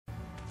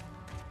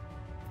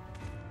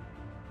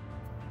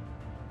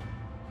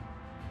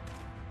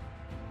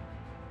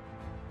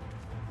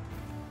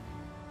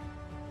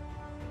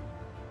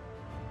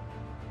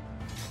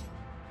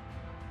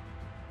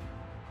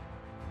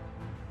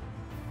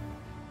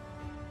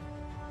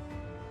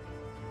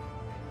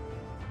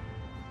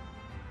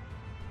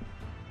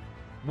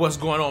What's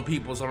going on,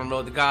 people? So I'm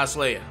the God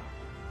Slayer.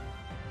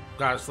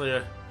 God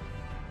Slayer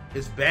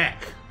is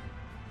back.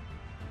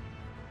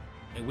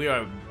 And we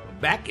are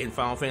back in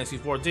Final Fantasy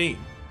 14.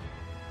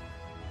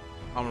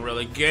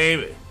 Amon-Rellik gave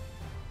it.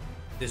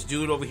 This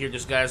dude over here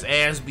just got his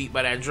ass beat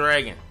by that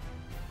dragon.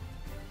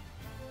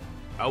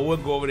 I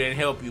would go over there and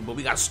help you, but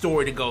we got a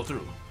story to go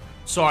through.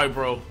 Sorry,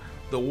 bro.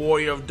 The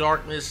Warrior of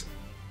Darkness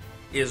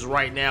is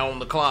right now on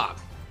the clock.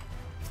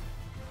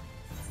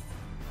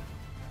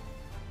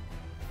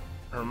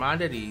 Her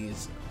mind at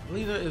ease,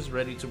 Lita is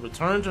ready to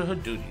return to her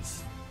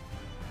duties.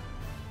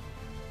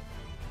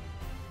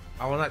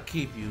 I will not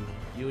keep you.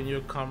 You and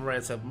your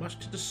comrades have much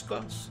to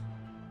discuss.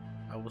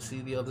 I will see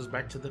the others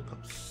back to the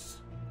post.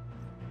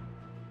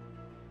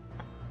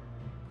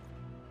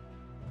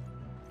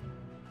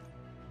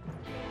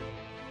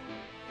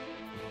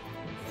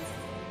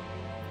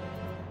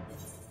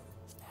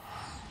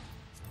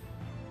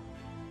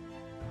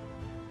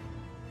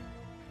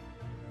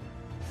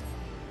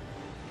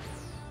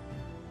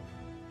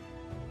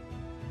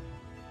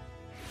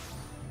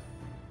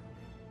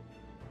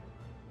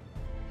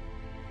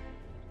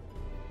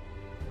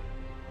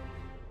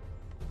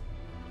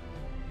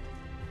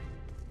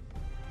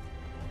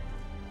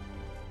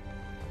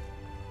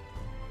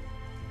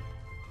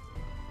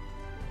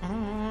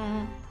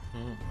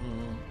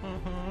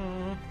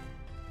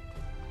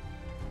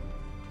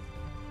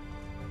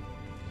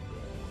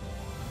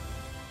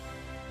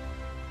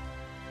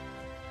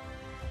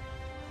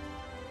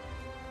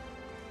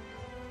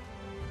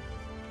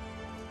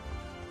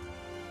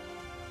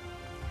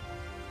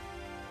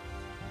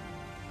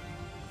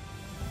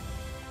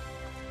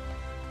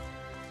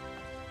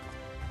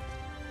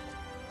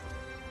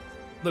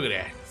 Look at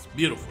that. It's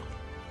beautiful.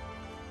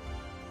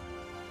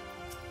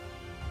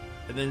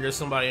 And then there's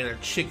somebody in a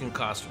chicken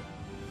costume.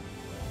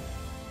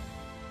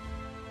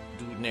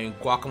 Dude named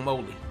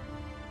Guacamole.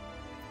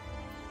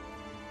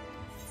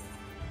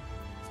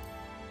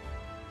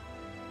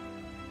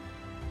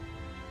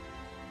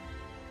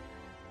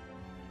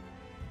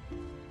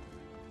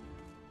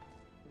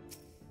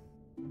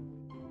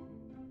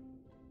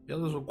 The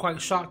others were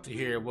quite shocked to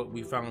hear what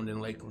we found in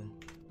Lakeland.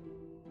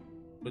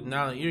 But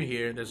now that you're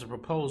here, there's a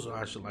proposal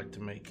I should like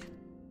to make.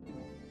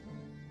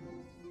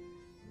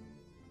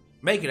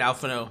 Make it,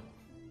 Alphino.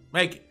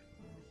 Make it.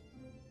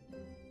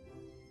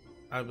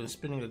 I've been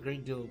spending a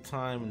great deal of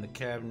time in the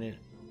cabinet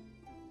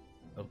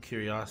of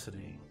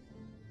curiosity.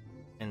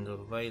 And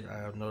of late, I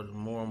have noted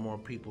more and more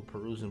people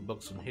perusing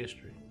books on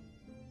history.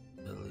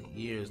 The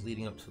years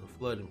leading up to the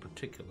flood in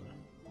particular.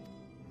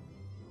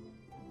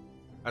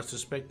 I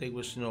suspect they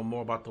wish to know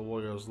more about the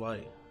Warriors of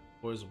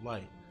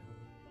Light.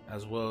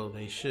 As well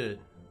they should.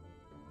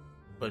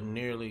 But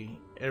nearly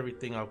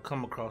everything I've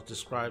come across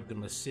described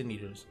them as sin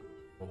eaters,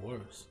 or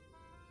worse.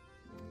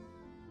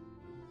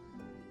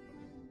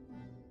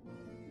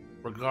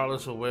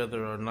 Regardless of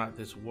whether or not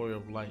this Warrior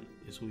of Light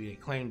is who he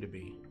claimed to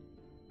be,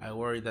 I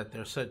worry that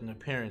their sudden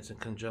appearance in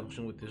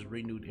conjunction with this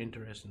renewed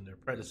interest in their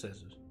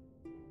predecessors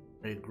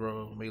may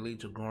lead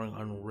to growing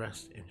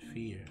unrest and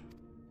fear.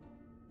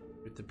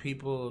 If the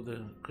people of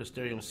the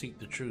Crystarium seek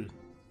the truth,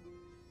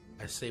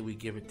 I say we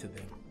give it to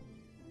them.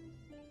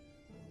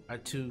 I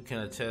too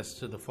can attest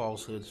to the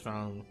falsehoods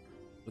found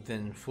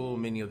within full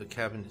many of the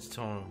cabinet's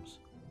tomes,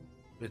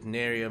 with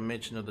nary a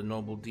mention of the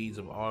noble deeds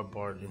of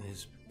Arbard and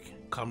his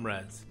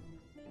comrades.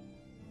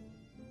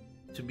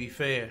 To be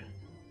fair,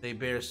 they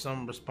bear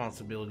some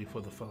responsibility for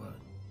the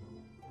flood,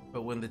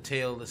 but when the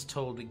tale is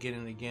told again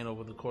and again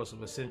over the course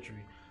of a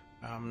century,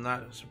 I'm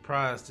not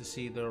surprised to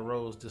see their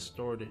roles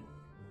distorted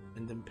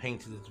and them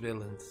painted as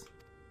villains.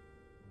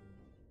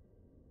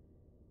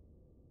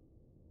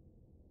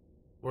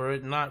 Were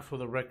it not for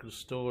the records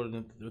stored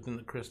within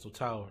the Crystal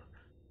Tower,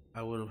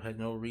 I would have had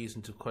no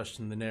reason to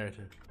question the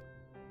narrative.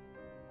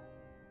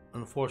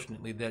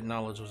 Unfortunately, that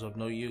knowledge was of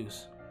no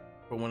use,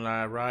 for when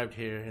I arrived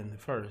here in the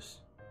first,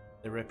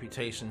 their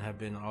reputation had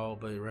been all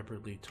but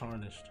irreparably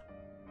tarnished.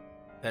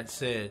 That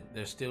said,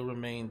 there still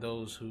remain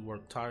those who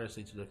worked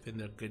tirelessly to defend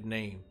their good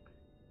name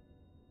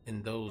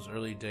in those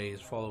early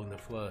days following the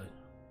flood.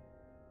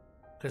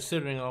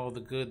 Considering all the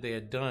good they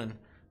had done,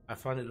 I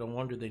find it a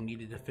wonder they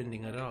needed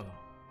defending at all.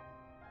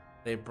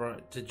 They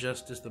brought to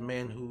justice the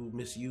man who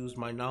misused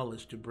my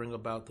knowledge to bring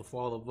about the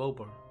fall of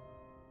Vobar.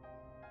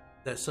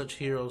 That such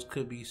heroes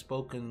could be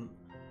spoken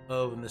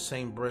of in the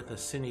same breath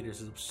as sin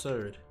eaters is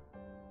absurd.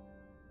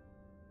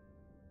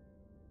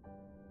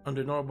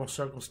 Under normal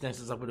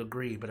circumstances I would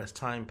agree, but as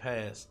time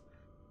passed,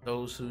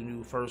 those who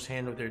knew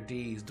firsthand of their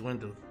deeds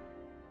dwindled.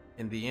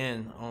 In the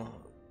end,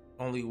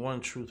 only one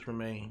truth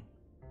remained,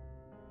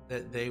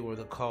 that they were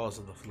the cause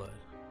of the flood.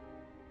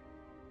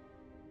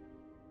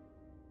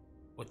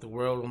 With the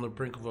world on the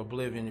brink of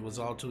oblivion, it was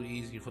all too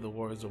easy for the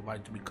Warriors of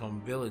Light to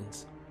become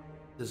villains,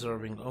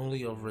 deserving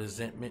only of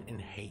resentment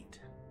and hate.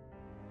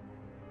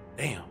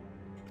 Damn.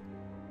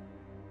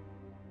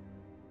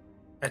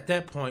 At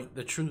that point,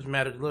 the truth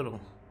mattered little.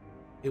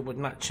 It would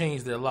not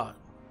change their lot.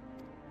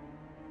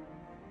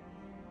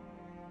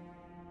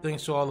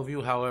 Thanks to all of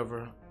you,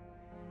 however,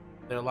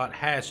 their lot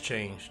has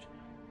changed,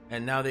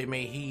 and now they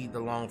may heed the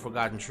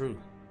long-forgotten truth.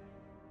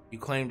 You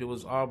claimed it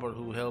was Arbor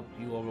who helped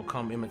you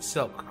overcome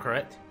Emmett-Selk,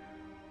 correct?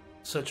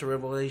 Such a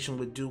revelation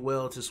would do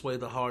well to sway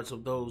the hearts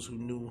of those who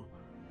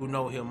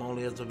know him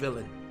only as a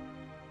villain.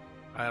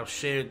 I have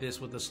shared this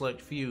with a select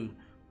few,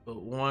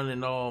 but one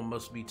and all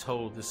must be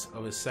told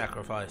of his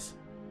sacrifice.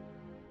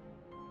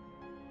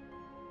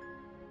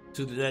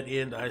 To that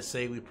end, I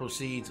say we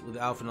proceed with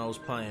Alphinaud's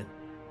plan.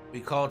 We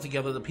called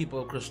together the people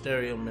of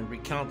Crystarium and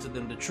recounted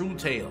them the true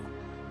tale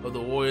of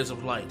the Warriors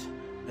of Light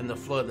and the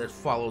flood that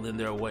followed in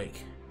their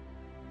wake.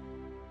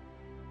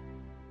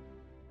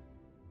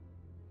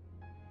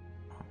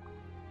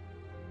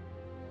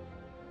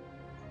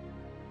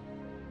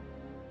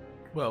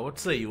 Well, what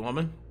say you,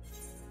 woman?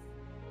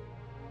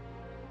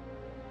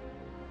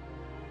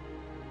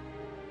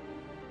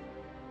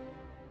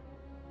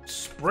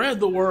 Spread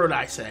the word,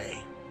 I say.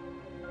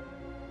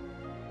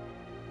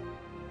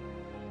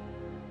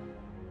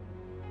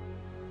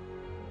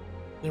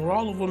 They were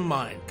all of one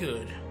mind.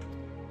 Good.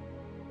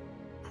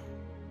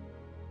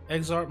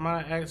 Exarch,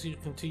 might I ask you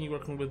to continue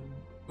working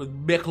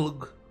with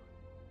Beklug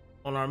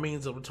on our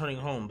means of returning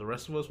home. The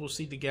rest of us will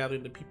seek to gather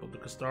the people of the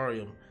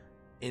Crystarium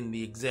in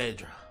the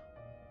Exedra.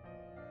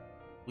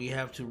 We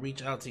have to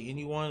reach out to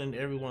anyone and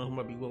everyone who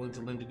might be willing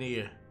to lend an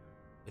ear.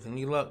 With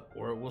any luck,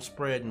 word will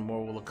spread and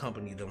more will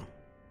accompany them.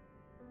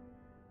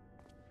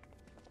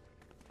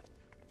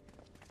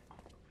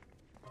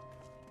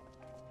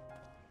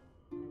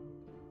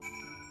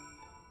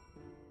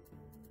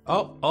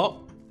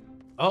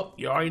 Oh,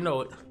 you already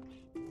know it.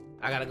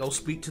 I gotta go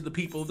speak to the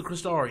people of the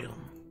Crystarium.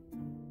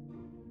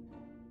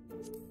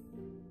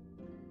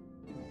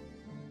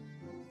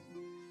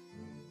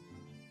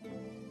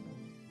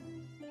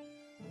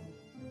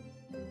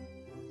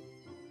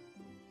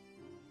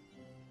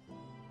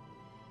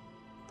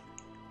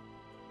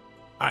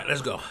 Alright,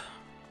 let's go.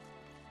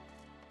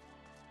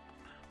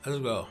 Let's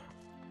go.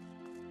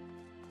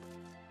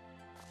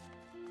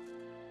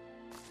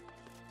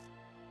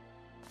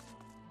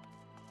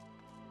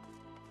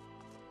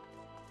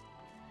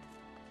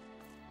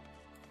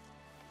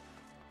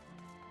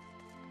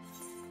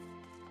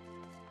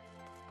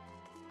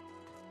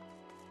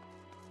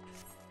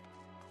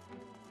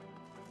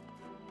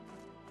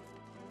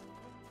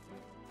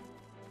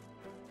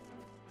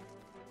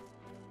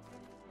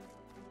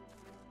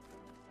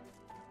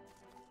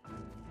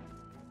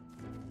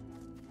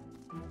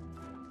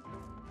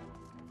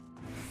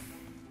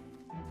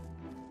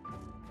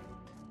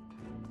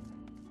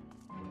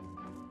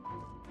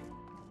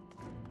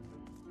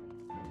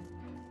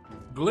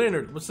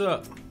 Leonard, what's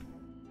up?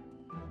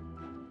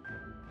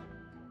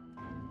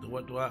 To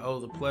what do I owe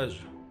the pleasure?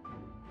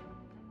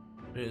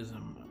 Here's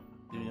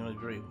giving you a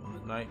drink. When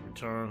the night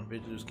returned,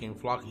 visitors came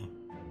flocking.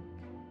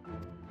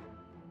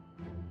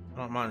 I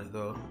don't mind it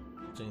though.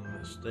 Seeing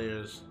the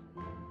stairs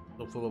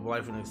so full of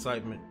life and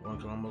excitement, one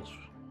can almost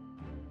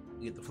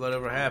forget the flood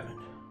ever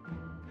happened.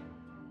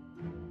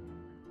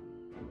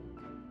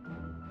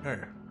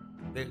 Here,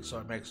 they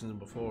saw mentioned them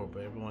before,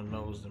 but everyone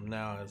knows them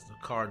now as the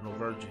cardinal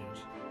virtues.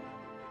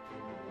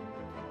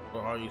 Or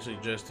are you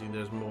suggesting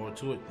there's more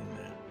to it than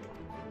that?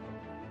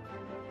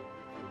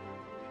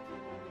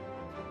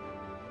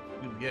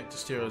 You've yet to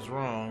steer us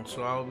wrong,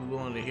 so I'll be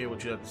willing to hear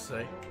what you have to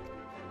say.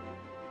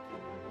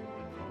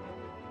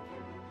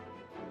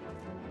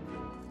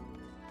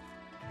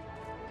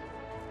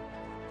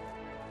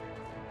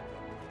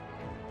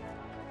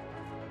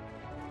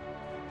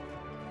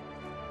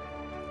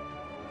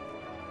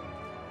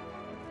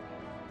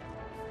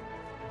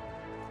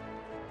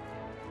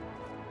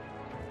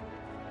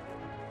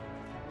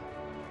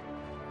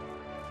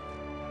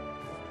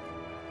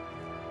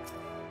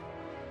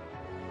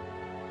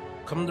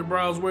 Come to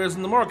browse wares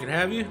in the market,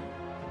 have you?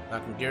 I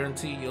can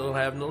guarantee you'll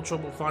have no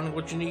trouble finding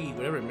what you need,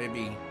 whatever it may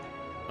be.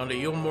 Under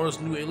Yulmore's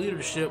new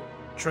leadership,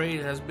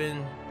 trade has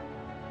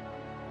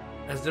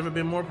never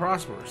been more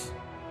prosperous.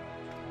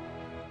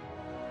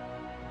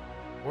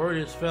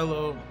 Where's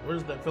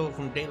that fellow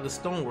from Dateless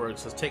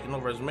Stoneworks has taken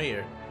over as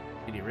mayor?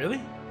 Did he really?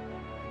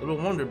 Little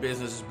wonder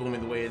business is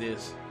booming the way it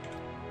is.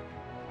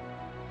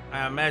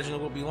 I imagine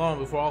it will be long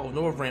before all of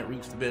Norvrant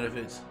reaps the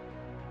benefits.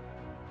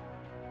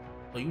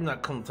 Well, you're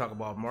not coming to talk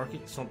about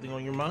market. Something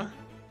on your mind?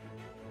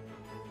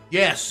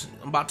 Yes,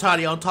 I'm about tired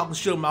of y'all talking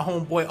shit with my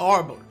homeboy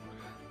Arbor.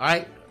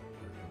 Alright?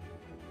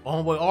 My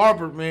homeboy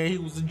Arbor, man, he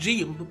was a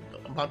G. I'm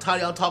about tired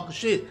of y'all talking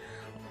shit.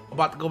 I'm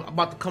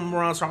about to come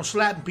around and start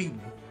slapping people.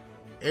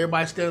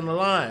 Everybody stand in the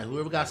line.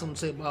 Whoever got something to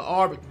say about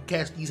Arbor can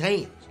catch these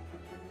hands.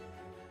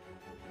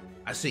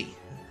 I see.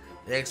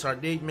 The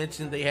XR did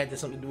mention they had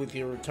something to do with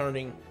your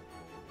returning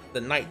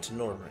the night to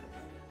Norvrant.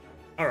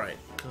 Alright,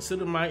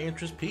 consider my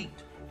interest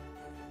piqued.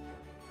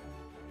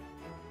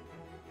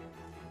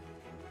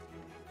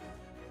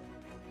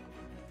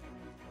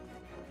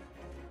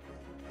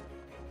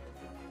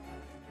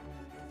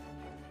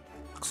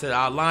 Said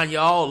I'll line you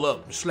all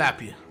up and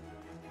slap you.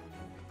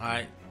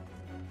 Alright?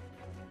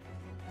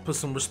 Put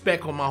some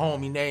respect on my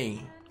homie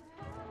name.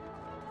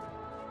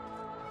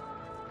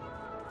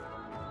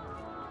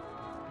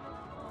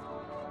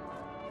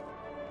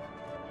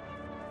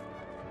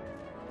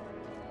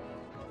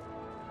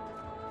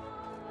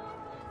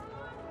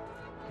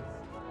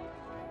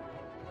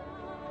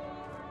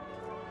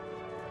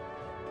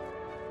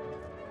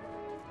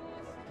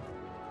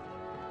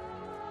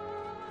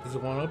 Is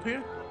it one up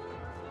here?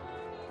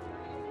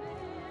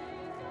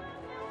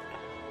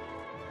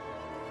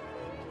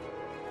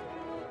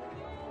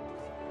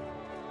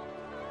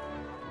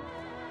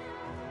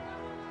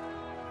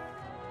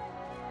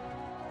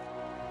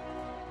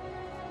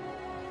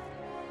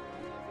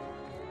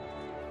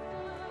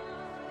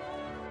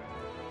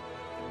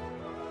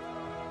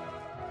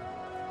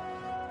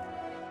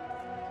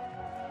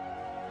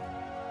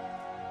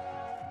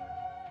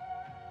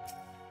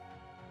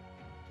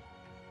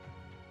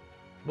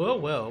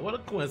 Well, what a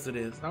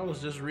coincidence. I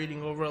was just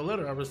reading over a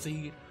letter I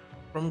received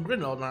from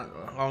Grinnell not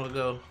long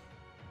ago.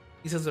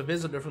 He says a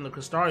visitor from the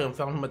Crystarium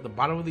found him at the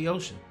bottom of the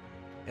ocean,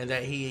 and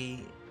that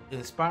he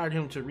inspired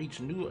him to reach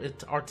new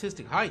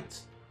artistic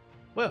heights.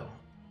 Well,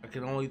 I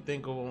can only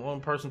think of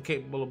one person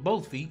capable of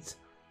both feats,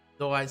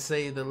 though I'd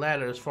say the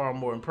latter is far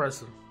more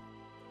impressive.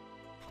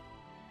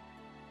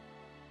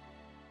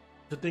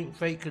 To think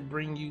fate could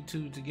bring you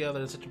two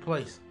together in such a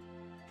place.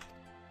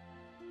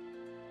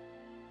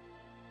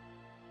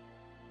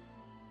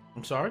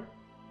 I'm sorry?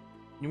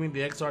 You mean the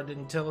XR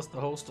didn't tell us the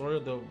whole story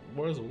of the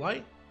Warriors of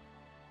Light?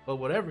 But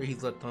whatever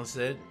he's left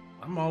unsaid,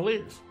 I'm all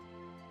ears.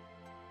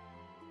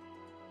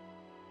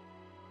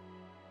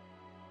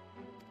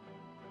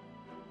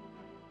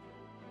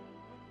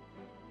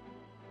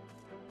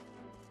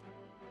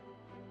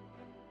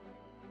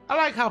 I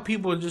like how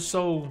people are just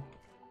so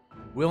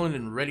willing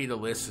and ready to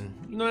listen.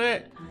 You know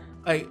that?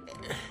 Like,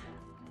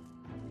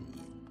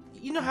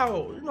 you know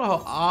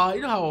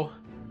how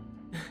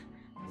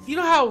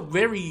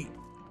very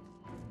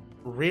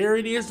rare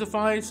it is to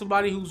find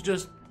somebody who's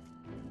just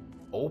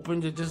open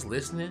to just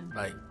listening.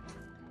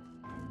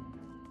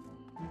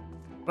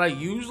 Like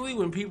usually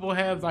when people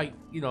have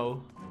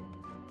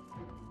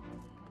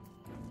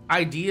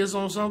ideas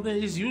on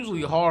something, it's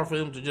usually hard for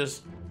them to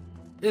just.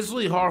 It's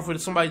really hard for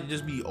somebody to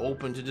just be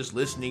open to just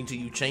listening to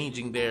you,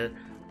 changing their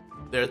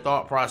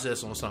thought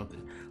process on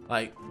something.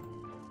 Like,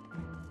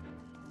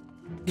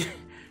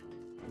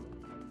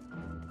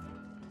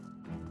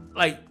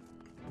 like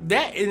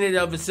that in and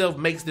of itself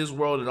makes this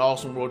world an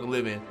awesome world to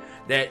live in.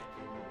 That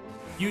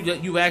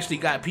you actually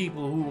got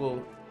people who will,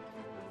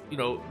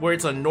 where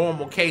it's a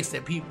normal case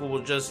that people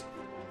will just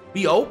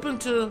be open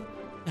to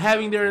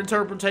having their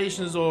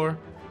interpretations or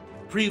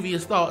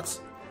previous thoughts,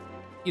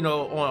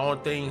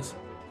 on things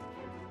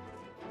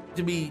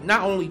to be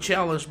not only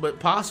challenged but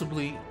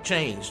possibly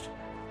changed,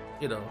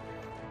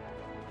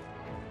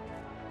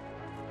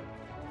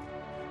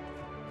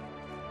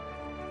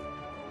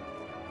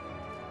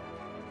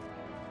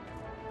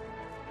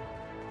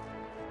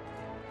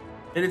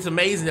 And it's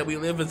amazing that we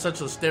live in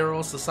such a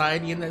sterile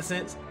society in that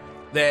sense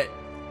that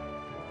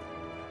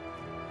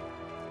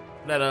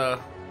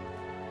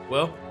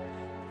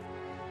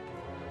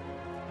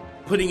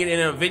putting it in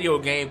a video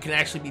game can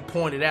actually be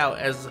pointed out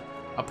as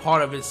a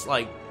part of its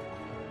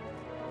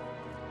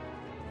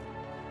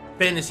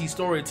fantasy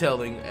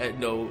storytelling. It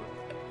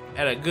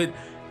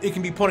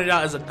can be pointed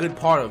out as a good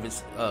part of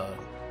its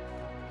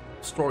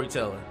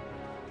storytelling,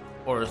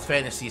 or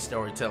fantasy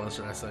storytelling,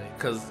 should I say?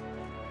 Because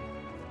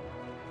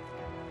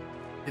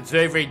it's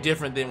very, very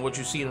different than what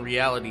you see in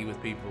reality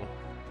with people.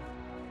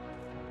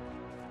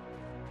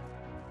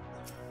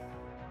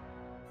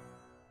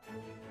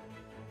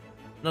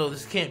 No,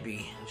 this can't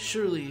be.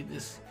 Surely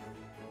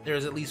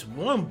there's at least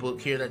one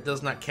book here that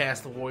does not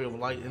cast the Warrior of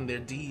Light and their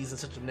deeds in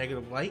such a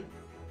negative light.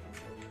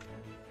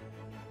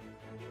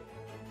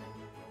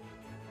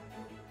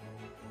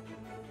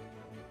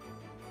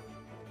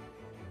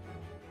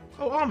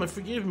 Oh, Amon,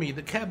 forgive me.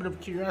 The Cabinet of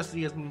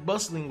Curiosity has been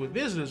bustling with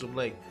visitors of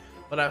late,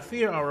 but I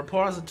fear our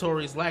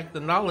repositories lack the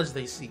knowledge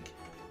they seek.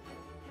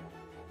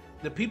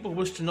 The people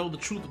wish to know the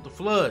truth of the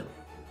flood,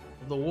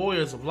 of the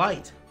Warriors of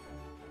Light.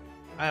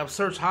 I have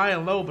searched high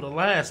and low, but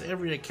alas,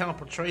 every account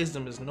portrays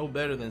them as no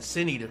better than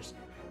sin-eaters,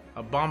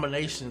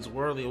 abominations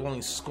worthy of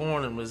only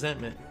scorn and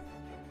resentment.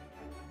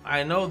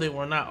 I know they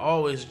were not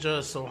always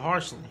judged so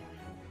harshly,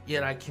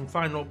 yet I can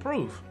find no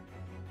proof.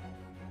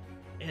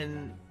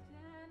 And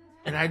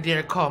I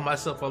dare call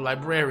myself a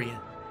librarian.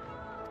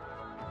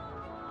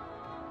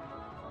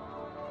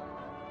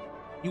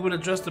 You would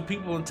address the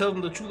people and tell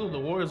them the truth of the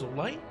Warriors of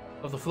Light?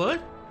 Of the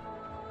Flood?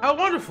 How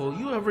wonderful!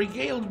 You have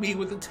regaled me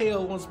with the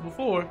tale once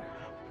before,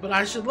 but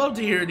I should love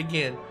to hear it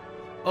again.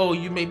 Oh,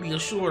 you may be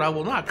assured I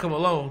will not come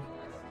alone.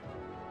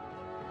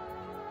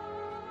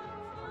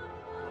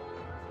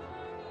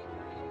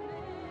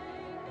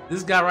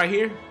 This guy right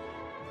here,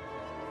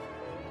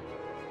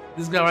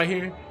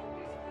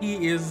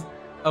 he is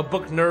a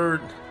book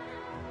nerd.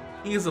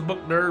 He is a book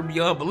nerd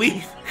beyond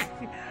belief.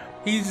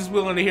 He's just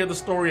willing to hear the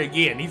story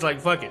again. He's like,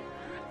 fuck it,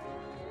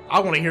 I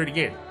want to hear it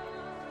again.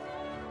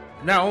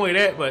 Not only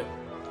that, but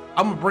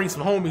I'm gonna bring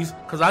some homies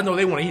because I know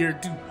they want to hear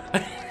it too.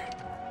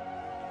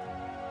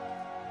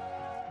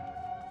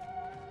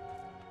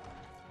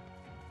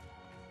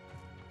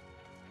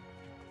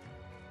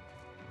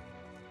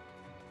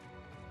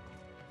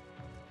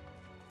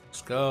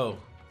 Let's go.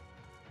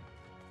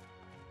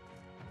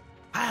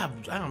 I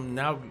am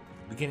now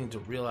beginning to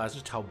realize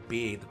just how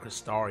big the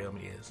Crystarium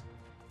is.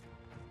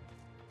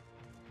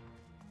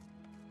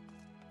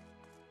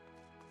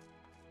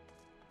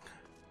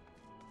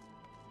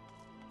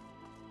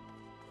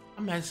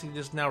 I'm actually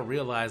just now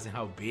realizing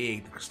how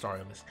big the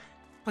Crystarium is. This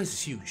place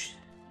is huge.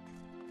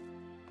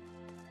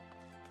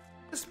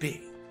 It's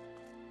big.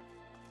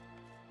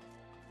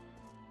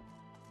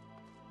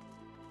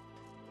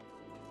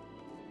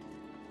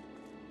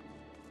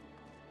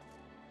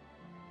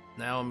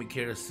 Naomi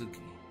Karasuki.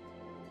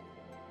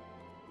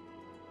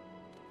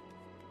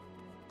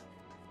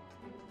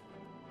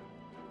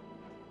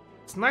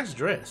 It's a nice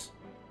dress.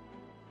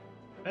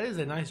 That is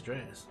a nice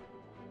dress.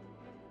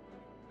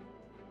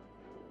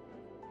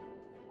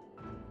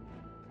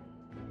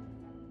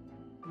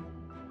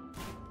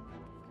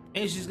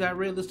 And she's got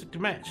red lipstick to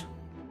match.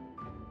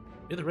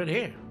 With the red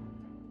hair.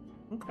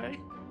 Okay.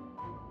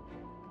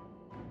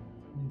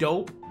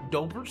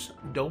 Dopers.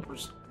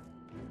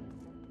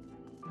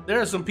 There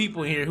are some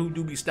people in here who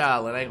do be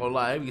styling, I ain't gonna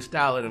lie. They be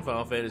styling in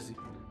Final Fantasy.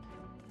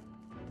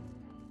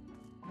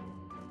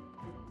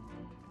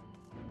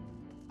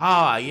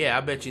 Ah, yeah,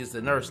 I bet you it's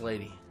the nurse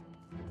lady.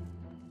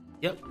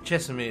 Yep,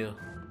 Chesamil.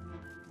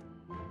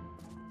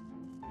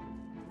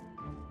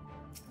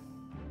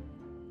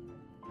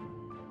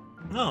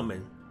 Oh,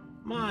 man.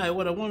 My,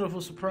 what a wonderful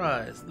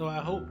surprise. Though I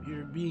hope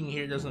your being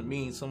here doesn't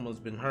mean someone's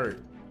been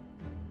hurt.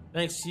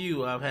 Thanks to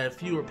you, I've had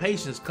fewer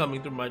patients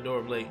coming through my door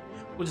of late,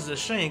 which is a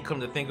shame,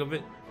 come to think of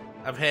it.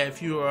 I've had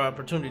fewer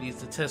opportunities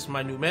to test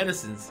my new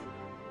medicines.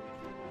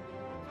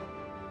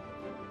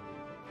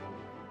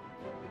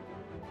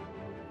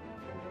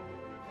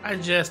 I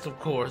jest, of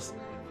course.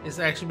 It's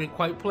actually been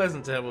quite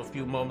pleasant to have a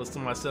few moments to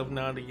myself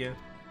now and again.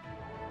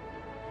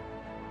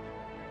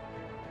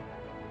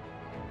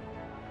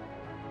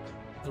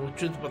 The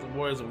truth about the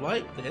Warriors of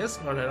Light, the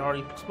escort had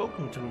already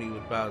spoken to me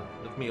about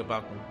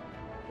them.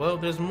 Well,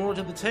 there's more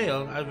to the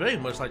tale. I'd very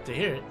much like to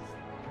hear it.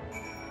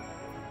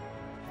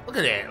 Look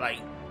at that, like...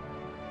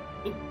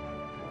 Ooh.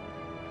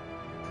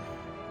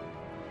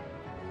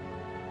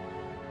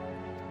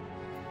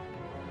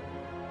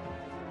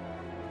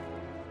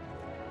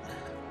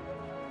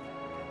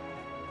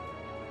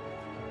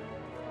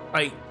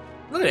 Like,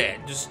 look at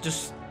that.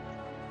 Just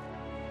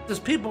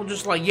people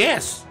just like,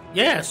 yes,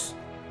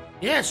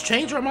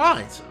 change our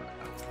minds.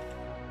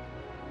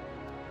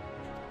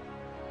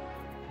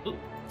 Ooh.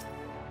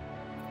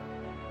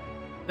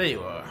 There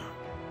you are.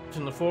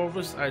 Between the four of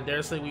us, I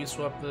dare say we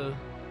swap the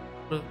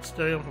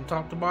stereo from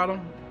top to bottom.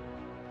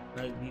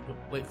 Now we need to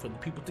wait for the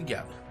people to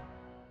gather.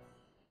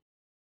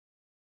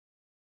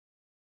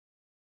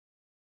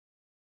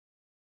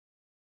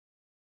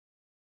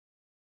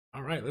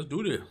 All right, let's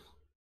do this.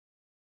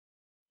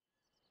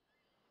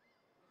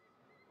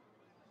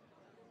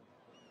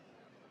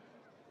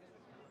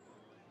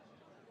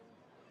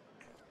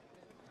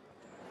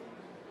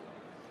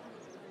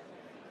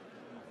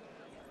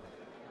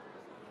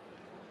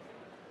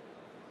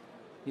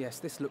 Yes,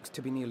 this looks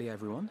to be nearly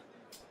everyone.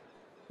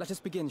 Let us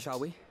begin, shall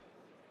we?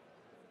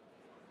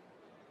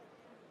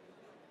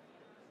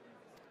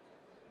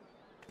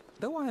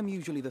 Though I am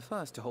usually the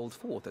first to hold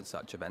forth at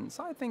such events,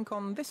 I think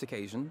on this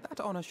occasion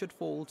that honor should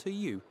fall to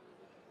you.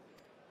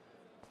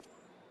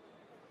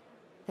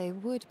 They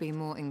would be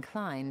more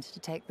inclined to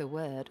take the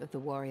word of the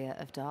Warrior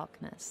of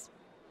Darkness.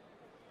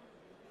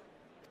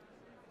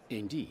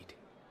 Indeed.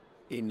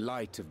 In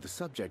light of the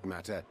subject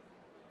matter,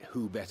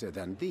 who better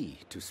than thee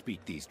to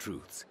speak these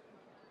truths?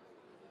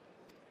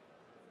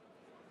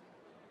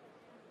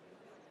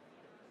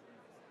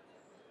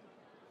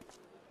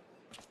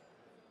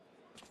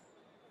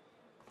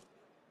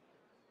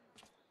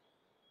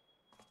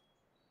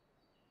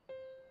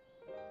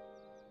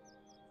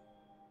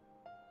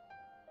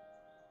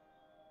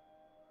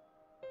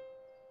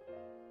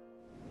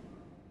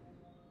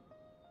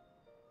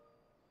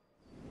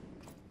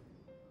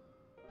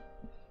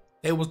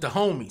 They was the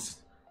homies,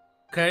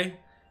 okay?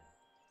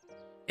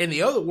 In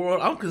the other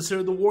world, I'm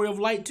considered the Warrior of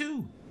Light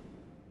too.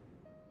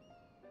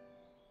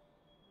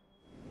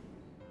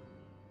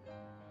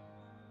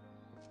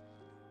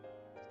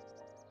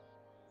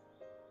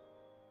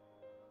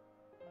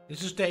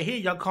 It's just that here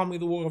y'all call me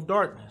the Warrior of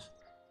Darkness.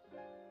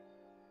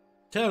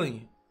 Telling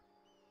you.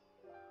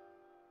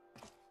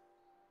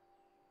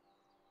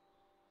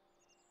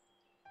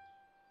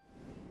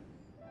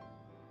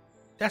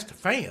 That's the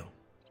fam.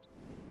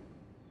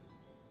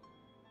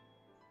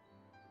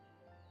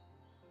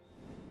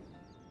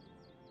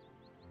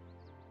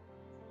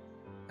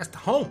 That's the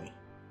homie.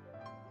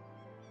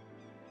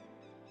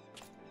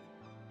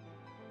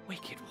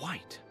 Wicked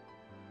White.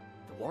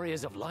 The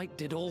Warriors of Light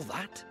did all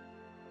that?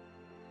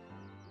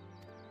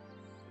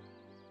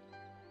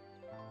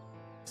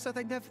 So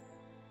they never...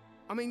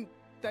 I mean,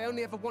 they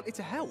only ever wanted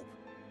to help.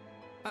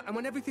 And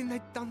when everything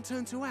they'd done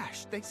turned to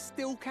ash, they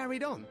still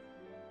carried on.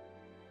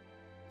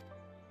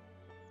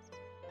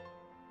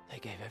 They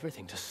gave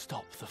everything to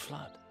stop the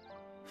flood.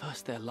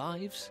 First their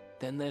lives,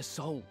 then their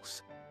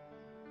souls.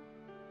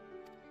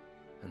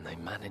 And they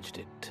managed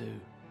it too,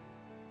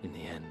 in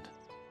the end.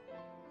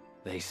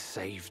 They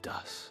saved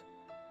us.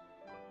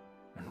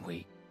 And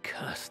we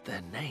cursed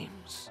their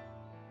names.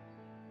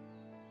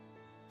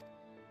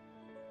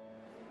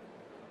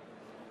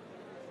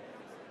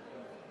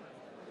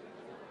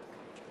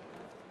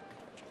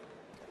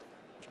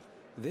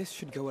 This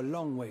should go a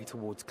long way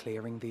towards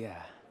clearing the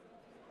air.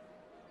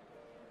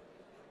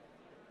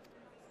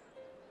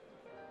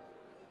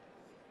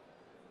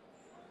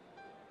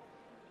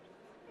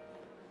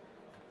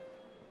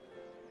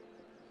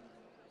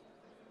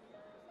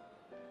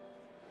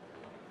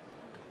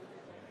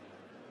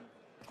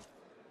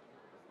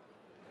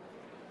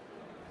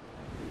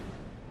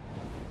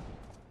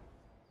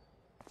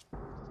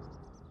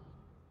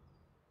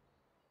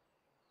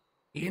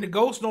 He ain't a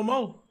ghost no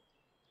more.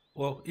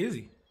 Well, is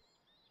he?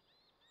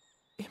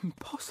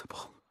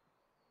 Impossible.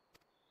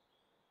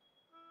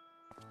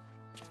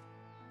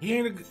 He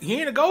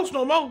ain't a ghost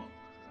no more.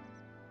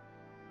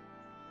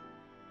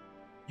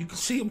 You can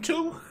see him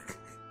too.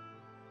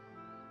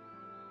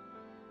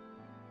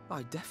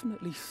 I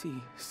definitely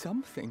see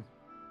something.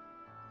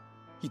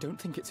 You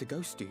don't think it's a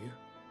ghost, do you?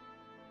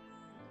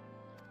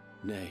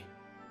 Nay,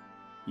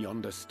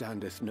 yonder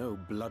standeth no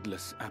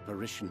bloodless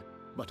apparition,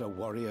 but a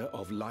warrior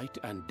of light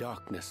and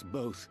darkness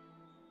both.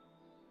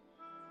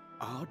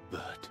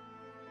 Ardbert.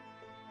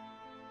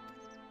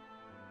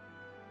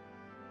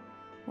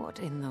 What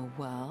in the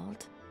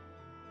world?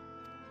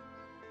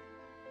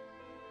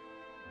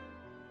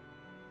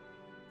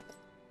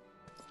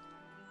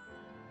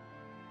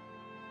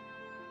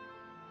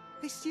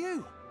 It's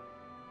you!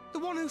 The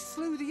one who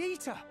slew the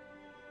Eater!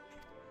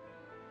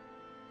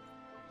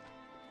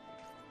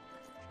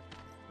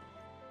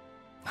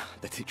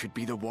 That it should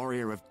be the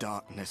warrior of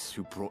darkness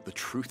who brought the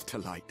truth to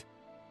light.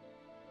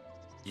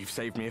 You've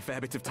saved me a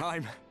fair bit of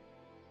time,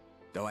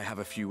 though I have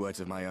a few words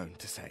of my own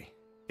to say,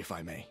 if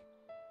I may.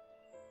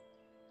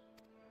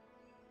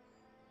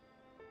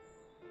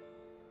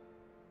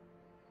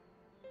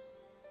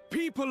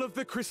 People of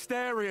the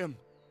Crystarium,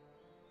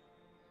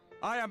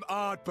 I am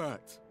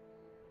Ardbert,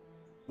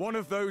 one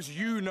of those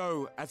you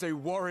know as a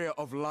warrior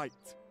of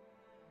light.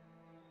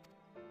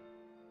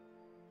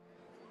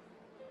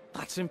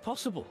 That's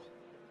impossible.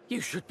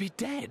 You should be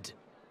dead.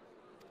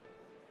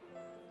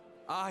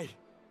 Aye,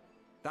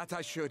 that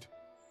I should.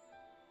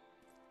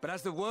 But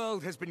as the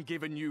world has been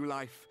given new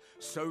life,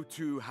 so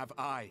too have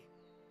I.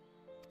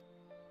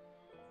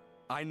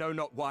 I know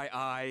not why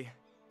I,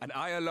 and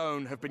I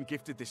alone, have been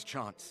gifted this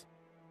chance.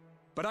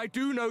 But I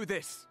do know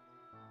this.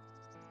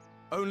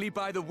 Only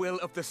by the will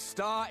of the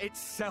star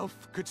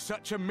itself could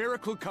such a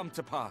miracle come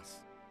to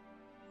pass.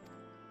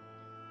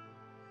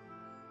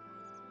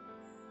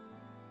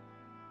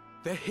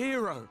 The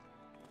hero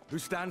who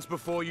stands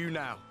before you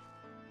now,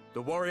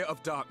 the warrior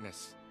of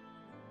darkness,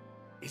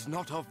 is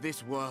not of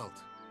this world.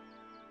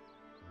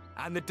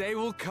 And the day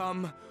will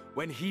come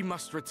when he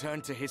must return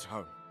to his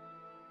home.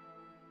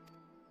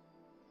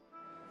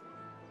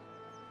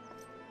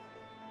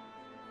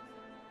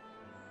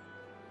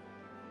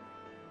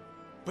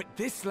 But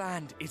this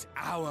land is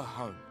our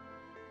home.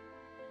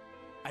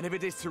 And if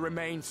it is to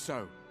remain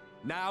so,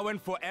 now and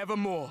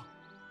forevermore,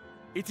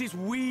 it is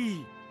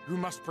we who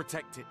must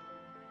protect it.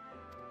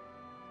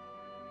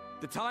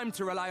 The time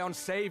to rely on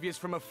saviors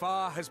from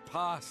afar has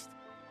passed.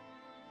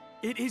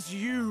 It is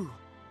you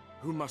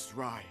who must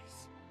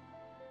rise.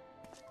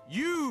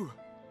 You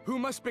who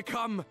must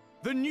become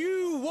the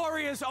new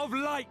warriors of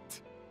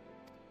light.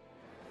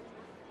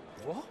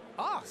 What?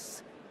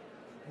 Us?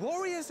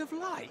 Warriors of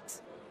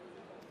light?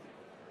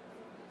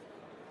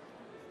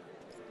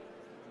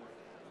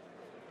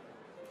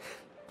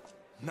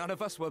 None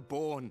of us were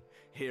born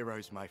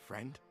heroes, my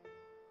friend.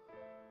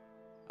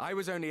 I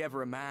was only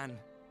ever a man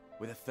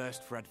with a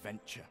thirst for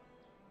adventure.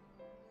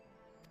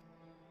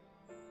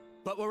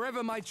 But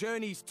wherever my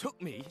journeys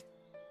took me,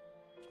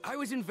 I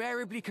was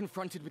invariably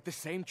confronted with the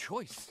same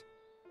choice.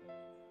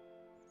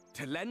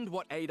 To lend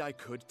what aid I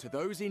could to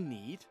those in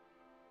need,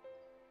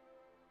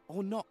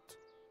 or not.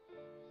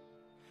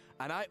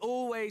 And I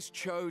always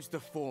chose the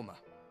former.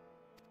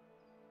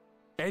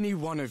 Any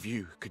one of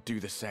you could do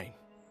the same.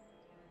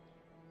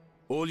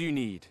 All you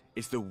need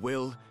is the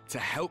will to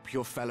help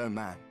your fellow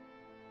man,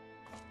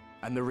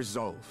 and the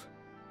resolve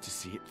to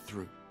see it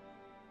through.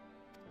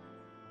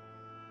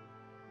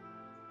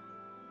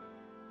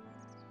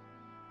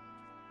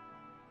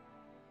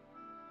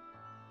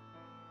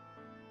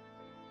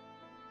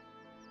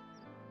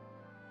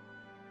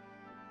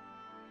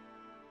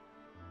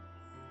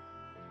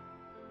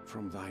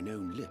 From thine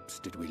own lips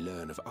did we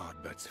learn of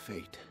Ardbert's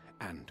fate,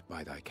 and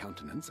by thy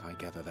countenance I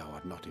gather thou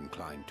art not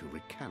inclined to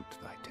recant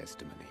thy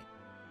testimony.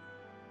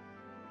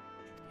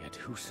 Yet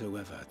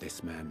whosoever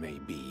this man may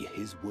be,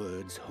 his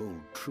words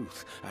hold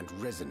truth and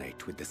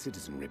resonate with the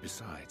citizenry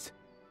besides.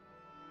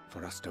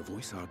 For us to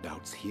voice our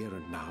doubts here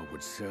and now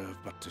would serve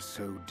but to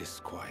sow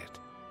disquiet.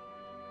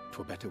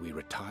 'Twere better we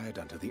retired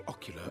unto the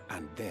ocular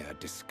and there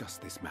discuss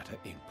this matter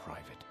in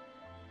private.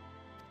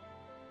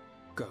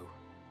 Go.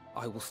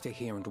 I will stay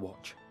here and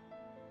watch.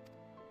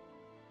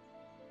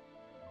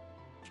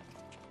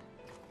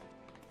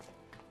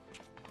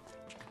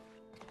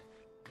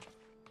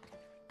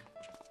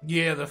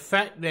 Yeah, the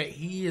fact that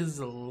he is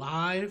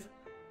alive.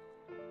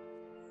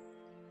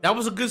 That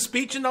was a good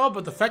speech and all,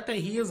 but the fact that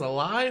he is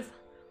alive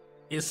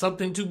is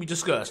something to be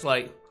discussed.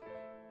 Like,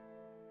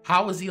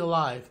 how is he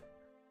alive?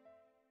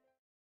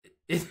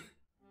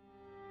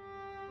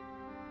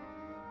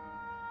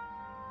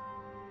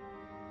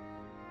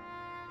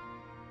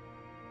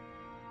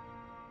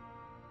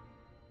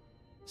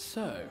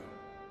 So,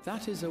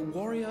 that is a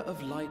warrior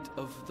of light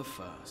of the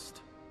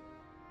first.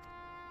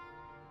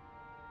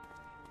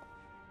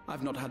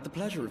 I've not had the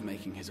pleasure of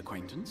making his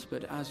acquaintance,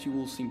 but as you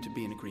all seem to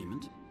be in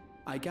agreement,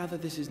 I gather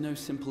this is no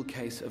simple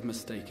case of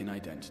mistaken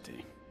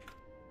identity.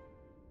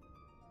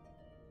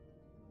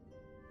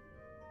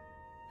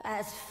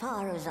 As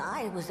far as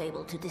I was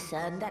able to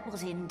discern, that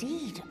was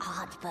indeed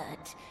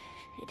Ardbert.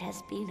 It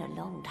has been a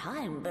long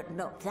time, but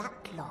not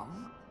that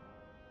long.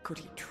 Could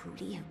he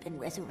truly have been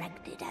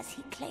resurrected as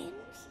he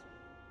claims?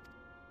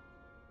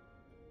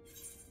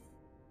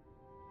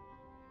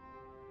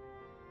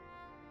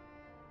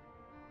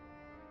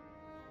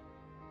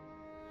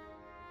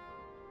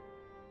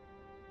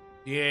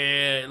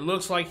 Yeah, it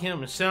looks like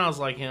him, it sounds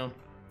like him,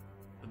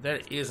 but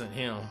that isn't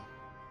him.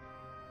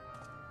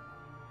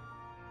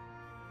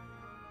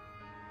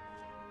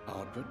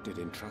 Ardbert did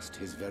entrust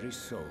his very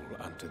soul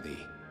unto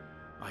thee.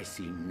 I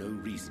see no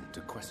reason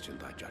to question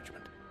thy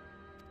judgment.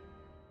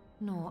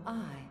 Nor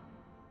I.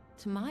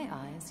 To my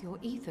eyes, your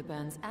ether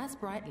burns as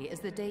brightly as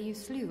the day you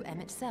slew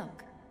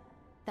Amon-Rellik.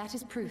 That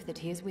is proof that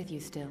he is with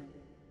you still.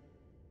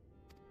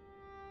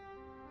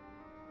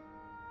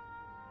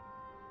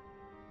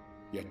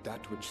 Yet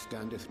that which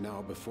standeth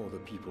now before the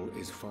people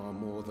is far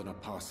more than a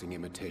passing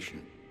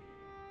imitation.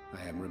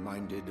 I am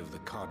reminded of the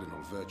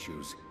cardinal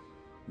virtues,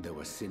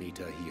 though a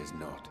sin-eater he is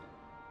not.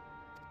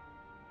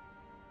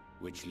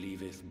 Which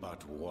leaveth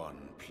but one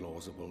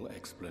plausible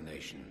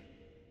explanation.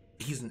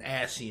 He's an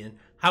Ascian.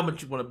 How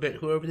much you want to bet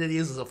whoever that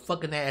is a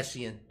fucking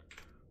Ascian?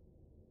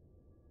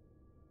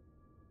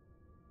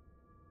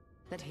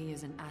 That he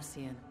is an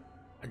Ascian.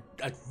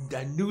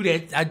 I knew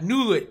that. I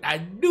knew it. I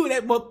knew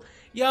that.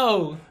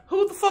 Yo,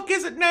 who the fuck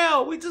is it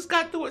now? We just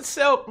got through it,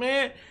 Selk,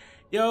 man.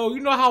 Yo, you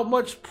know how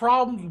much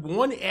problems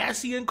one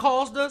Ascian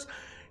caused us?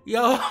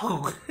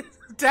 Yo,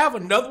 to have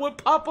another one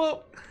pop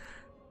up?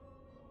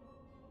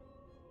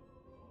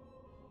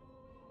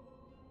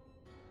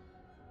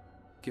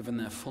 Given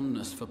their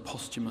fondness for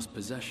posthumous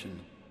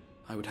possession,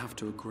 I would have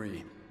to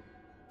agree.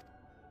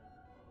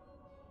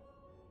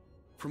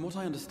 From what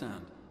I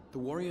understand, the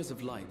Warriors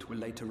of Light were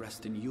laid to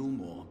rest in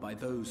Yulmore by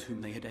those whom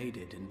they had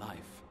aided in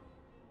life.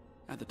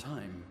 At the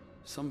time,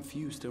 some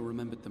few still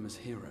remembered them as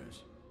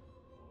heroes.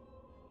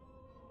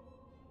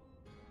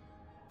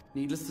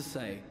 Needless to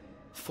say,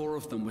 4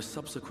 of them were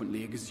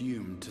subsequently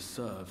exhumed to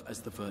serve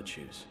as the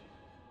virtues.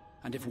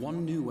 And if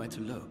one knew where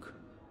to look,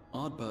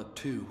 Ardbert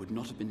too would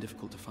not have been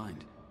difficult to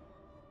find.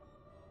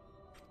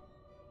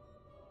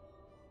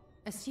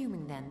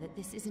 Assuming then that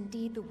this is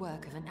indeed the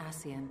work of an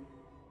Ascian,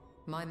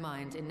 my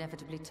mind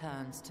inevitably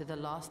turns to the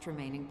last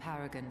remaining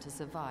paragon to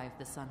survive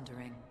the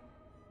Sundering.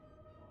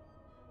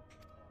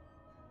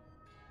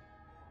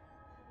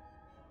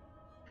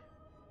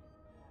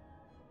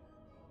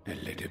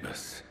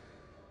 Elidibus.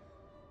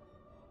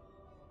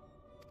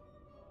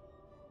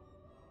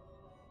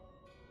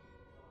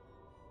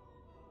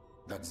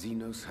 That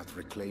Xenos hath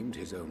reclaimed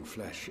his own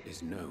flesh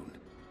is known.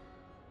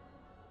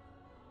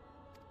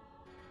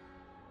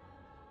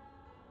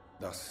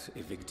 Thus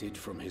evicted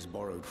from his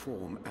borrowed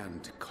form,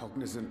 and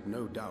cognizant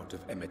no doubt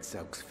of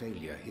Amon-Rellik's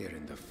failure here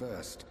in the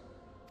first,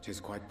 'tis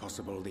quite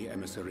possible the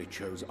emissary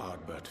chose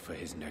Ardbert for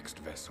his next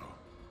vessel.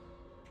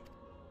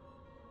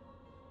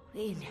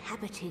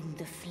 Inhabiting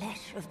the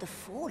flesh of the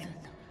fallen?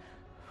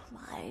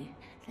 My,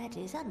 that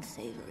is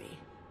unsavory.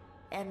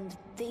 And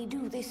they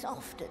do this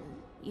often,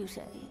 you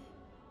say?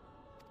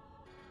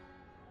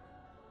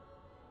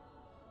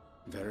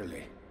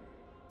 Verily,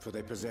 for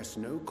they possess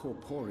no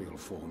corporeal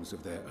forms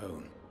of their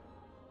own.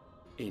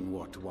 In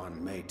what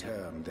one may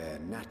term their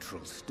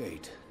natural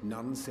state,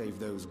 none save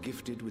those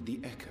gifted with the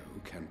echo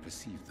can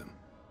perceive them.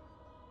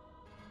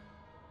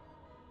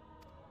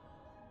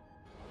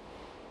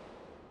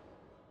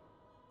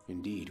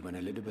 Indeed, when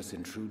Elidibus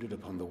intruded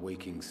upon the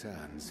waking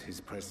sands, his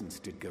presence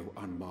did go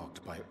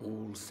unmarked by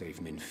all save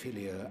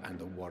Minfilia and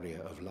the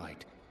Warrior of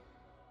Light.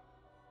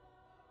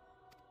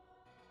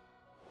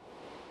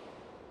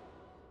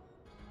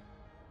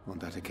 On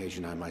that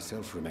occasion, I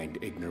myself remained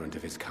ignorant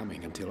of his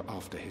coming until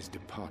after his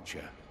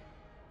departure.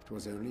 It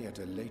was only at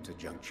a later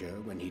juncture,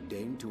 when he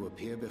deigned to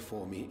appear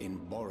before me in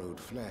borrowed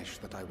flesh,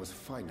 that I was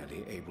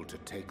finally able to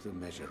take the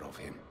measure of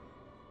him.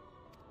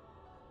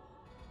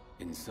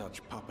 In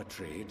such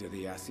puppetry do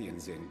the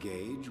Ascians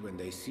engage when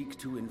they seek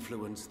to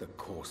influence the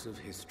course of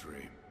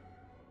history.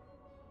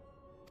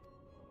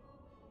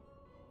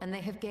 And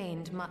they have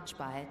gained much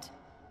by it.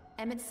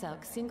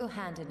 Amon-Rellik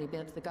single-handedly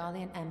built the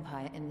Garlean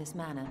Empire in this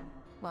manner,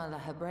 while La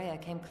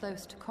Hebrea came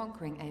close to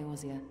conquering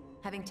Eorzea,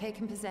 having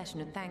taken possession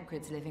of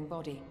Thancred's living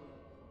body.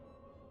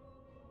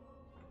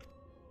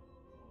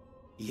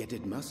 Yet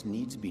it must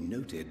needs be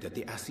noted that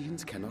the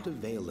Ascians cannot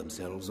avail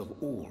themselves of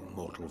all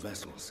mortal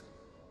vessels.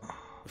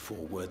 For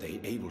were they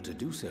able to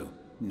do so,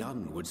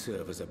 none would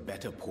serve as a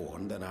better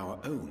pawn than our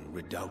own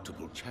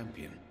redoubtable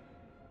champion.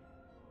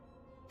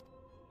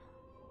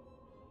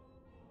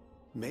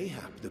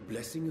 Mayhap the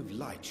blessing of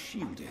light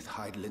shieldeth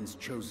Hydaelyn's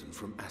chosen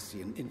from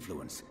Ascian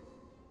influence.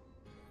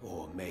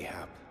 Or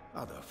mayhap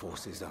other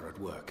forces are at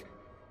work.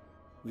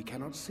 We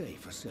cannot say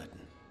for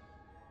certain.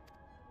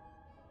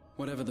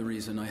 Whatever the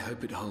reason, I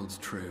hope it holds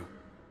true.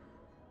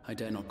 I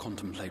dare not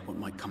contemplate what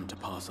might come to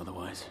pass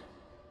otherwise.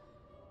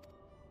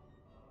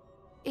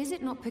 Is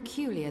it not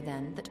peculiar,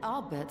 then, that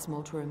Ardbert's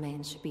mortal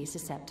remains should be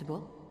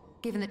susceptible,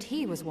 given that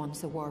he was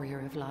once a warrior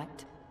of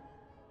light?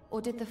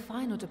 Or did the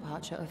final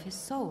departure of his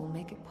soul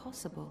make it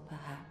possible,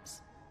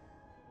 perhaps?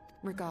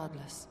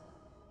 Regardless,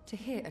 to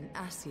hear an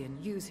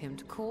Ascian use him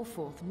to call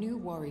forth new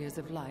warriors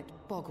of light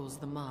boggles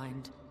the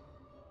mind.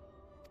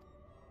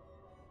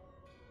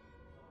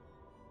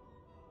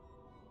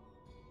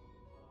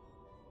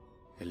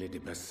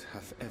 Elidibus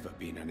hath ever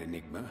been an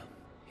enigma,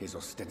 his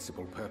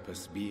ostensible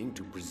purpose being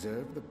to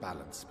preserve the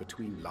balance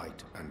between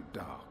light and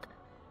dark.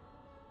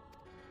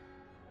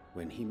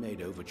 When he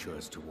made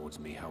overtures towards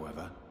me,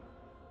 however,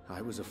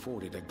 I was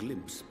afforded a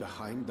glimpse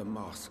behind the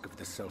mask of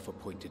the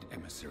self-appointed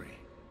emissary.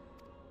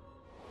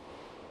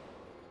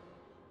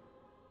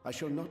 I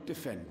shall not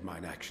defend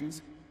mine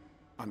actions,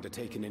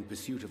 undertaken in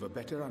pursuit of a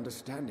better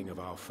understanding of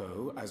our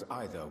foe as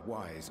either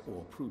wise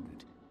or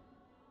prudent.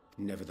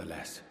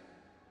 Nevertheless,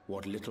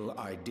 what little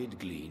I did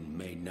glean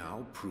may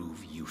now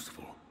prove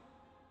useful.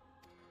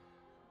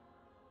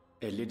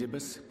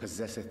 Elidibus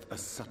possesseth a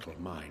subtle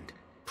mind,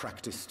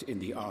 practiced in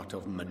the art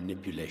of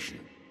manipulation.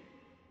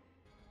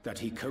 That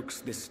he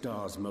coaxed this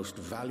star's most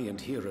valiant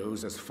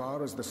heroes as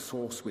far as the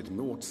source with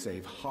naught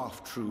save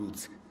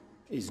half-truths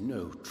is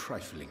no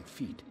trifling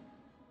feat.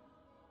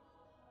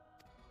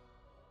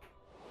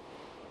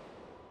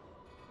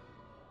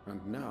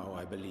 And now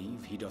I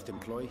believe he doth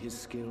employ his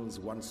skills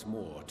once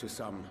more to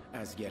some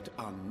as yet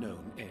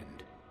unknown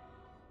end.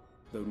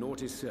 Though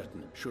naught is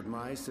certain, should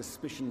my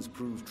suspicions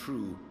prove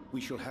true, we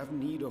shall have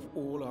need of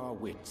all our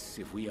wits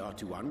if we are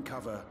to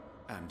uncover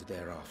and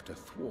thereafter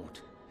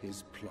thwart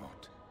his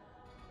plot.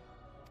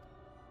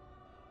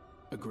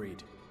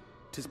 Agreed.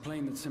 'Tis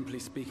plain that simply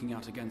speaking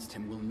out against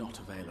him will not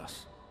avail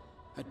us.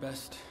 At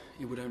best,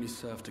 it would only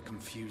serve to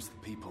confuse the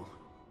people.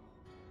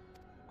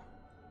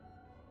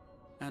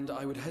 And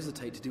I would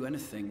hesitate to do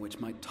anything which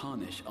might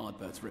tarnish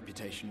Ardbert's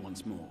reputation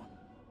once more,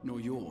 nor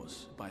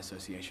yours by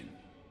association.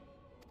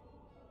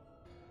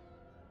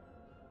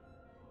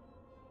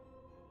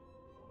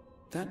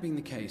 That being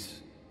the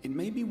case, it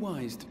may be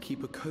wise to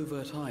keep a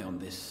covert eye on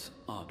this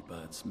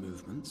Ardbert's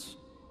movements,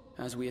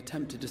 as we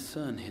attempt to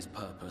discern his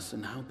purpose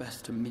and how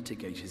best to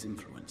mitigate his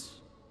influence.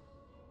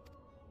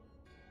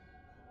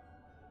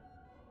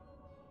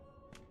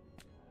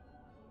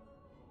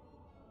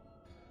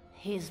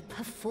 His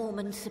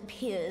performance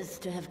appears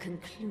to have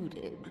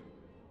concluded.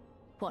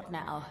 What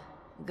now?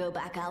 Go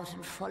back out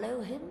and follow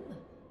him?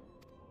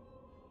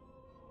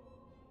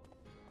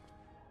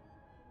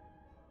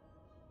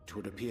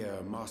 Twould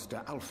appear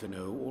Master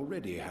Alphino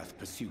already hath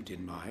pursuit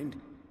in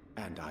mind,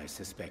 and I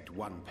suspect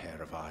one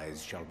pair of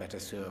eyes shall better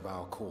serve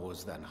our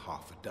cause than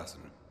half a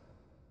dozen.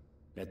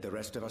 Let the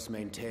rest of us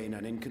maintain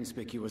an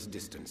inconspicuous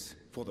distance,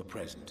 for the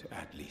present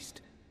at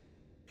least.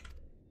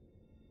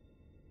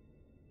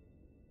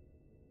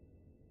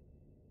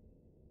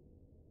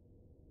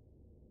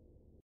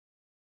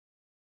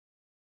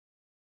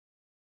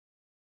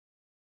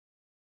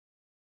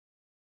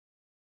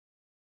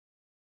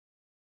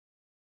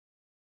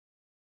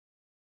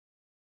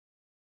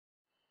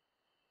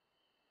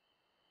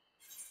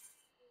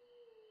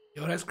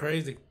 Yo, that's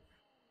crazy.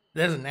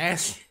 That's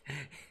nasty.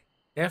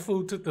 That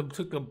fool took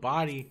the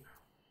body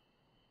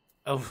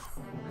of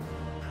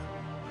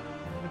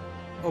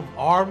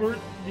Arbor.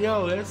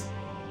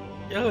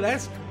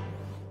 That's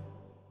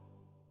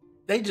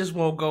they just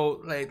won't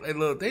go like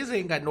look, they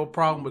ain't got no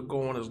problem with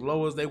going as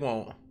low as they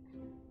want.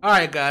 All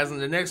right, guys, in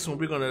the next one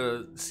we're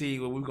gonna see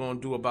what we're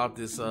gonna do about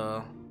this.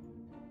 The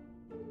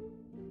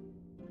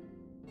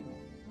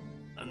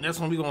next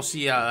one we're gonna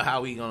see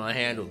how we gonna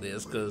handle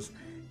this, because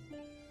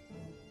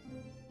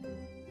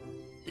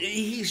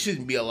he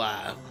shouldn't be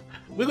alive.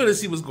 We're gonna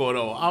see what's going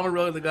on.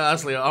 Amon-Rellik the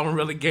Godslayer,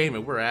 Amon-Rellik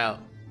Gaming. We're out.